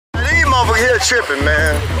here tripping,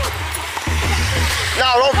 man. No,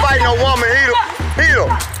 don't fight no woman, Heater.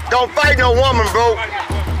 Don't fight no woman, bro.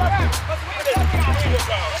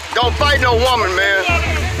 Don't fight no woman, man.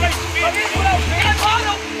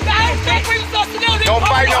 Don't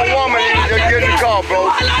fight no woman. Just get in the car, bro.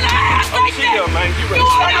 Look at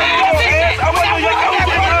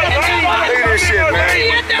this shit, man.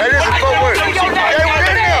 Hey, this is footwork. They were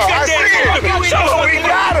in there. I see it. We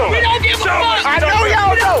got them. I know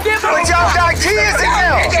y'all know. But y'all got kids in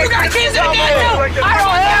there. You got kids in there. I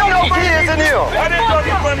don't have no kids in here. I didn't jump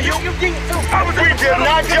in front of you. We did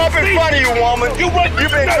not jump in front of you, woman. You've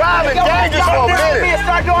been driving dangerous for a minute.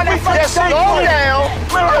 Just slow down.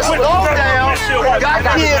 Just slow down. You got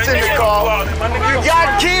kids in the car. You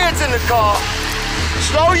got kids in the car.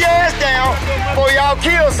 Slow your ass down before y'all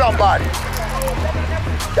kill somebody.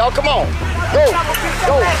 Y'all come on. Go.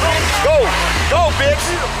 Go. Go. Go, bitch.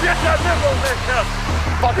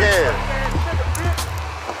 Fuck yeah.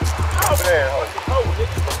 Over there, hoe.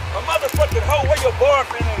 A motherfucking hoe, where your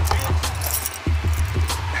boyfriend at, bitch?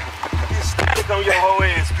 You static on your whole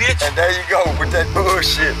ass, bitch. And there you go with that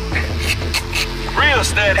bullshit. Real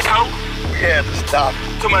static, hoe. We had to stop.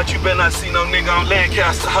 Talking about you better not see no nigga on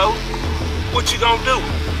Lancaster, hoe. What you gonna do?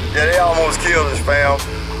 Yeah, they almost killed us, fam.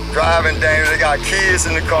 Driving dangerous, they got kids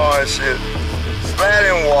in the car and shit.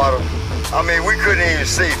 Splattering water. I mean, we couldn't even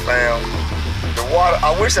see, fam. The water,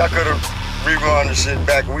 I wish I could have rerun the shit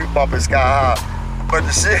back and we bumping sky high. But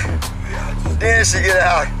the shit, then she get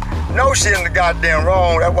out. No shit in the goddamn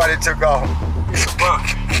wrong, that's why they took off.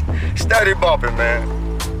 Steady bumping, man.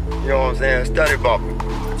 You know what I'm saying? Steady bumping.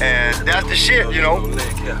 And that's the shit, you know.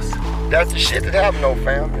 That's the shit that happened, though,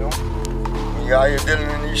 fam, you know. When you out here dealing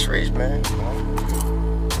in these streets, man. You know?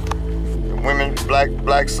 The women,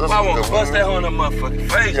 black sisters. I won't bust that hoe in her motherfucking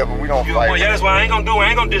face. Yeah, but we don't fight. Yeah, that's why I ain't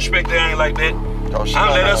gonna disrespect that ain't like that. I don't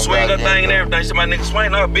let her swing her thing and everything. So my nigga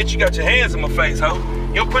swing, no, bitch, you got your hands in my face, hoe.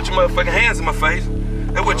 You don't put your motherfucking hands in my face.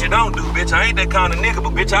 That's what you don't do, bitch. I ain't that kind of nigga,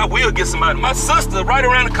 but bitch, I will get somebody. My sister right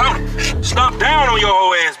around the corner. Stomp down on your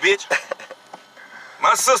whole ass, bitch.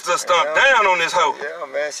 My sister stomped down on this hoe. Yeah,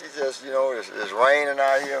 man, she just, you know, it's raining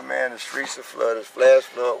out here, man. The streets are flooded, flash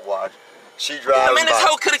flood watch. She driving this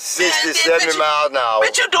hoe could have 60, 70 miles an hour.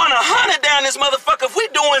 Bitch, you doing 100 down this motherfucker. If we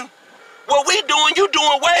doing what we doing, you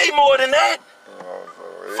doing way more than that.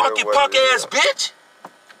 Fuck you punk ass bitch.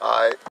 All right.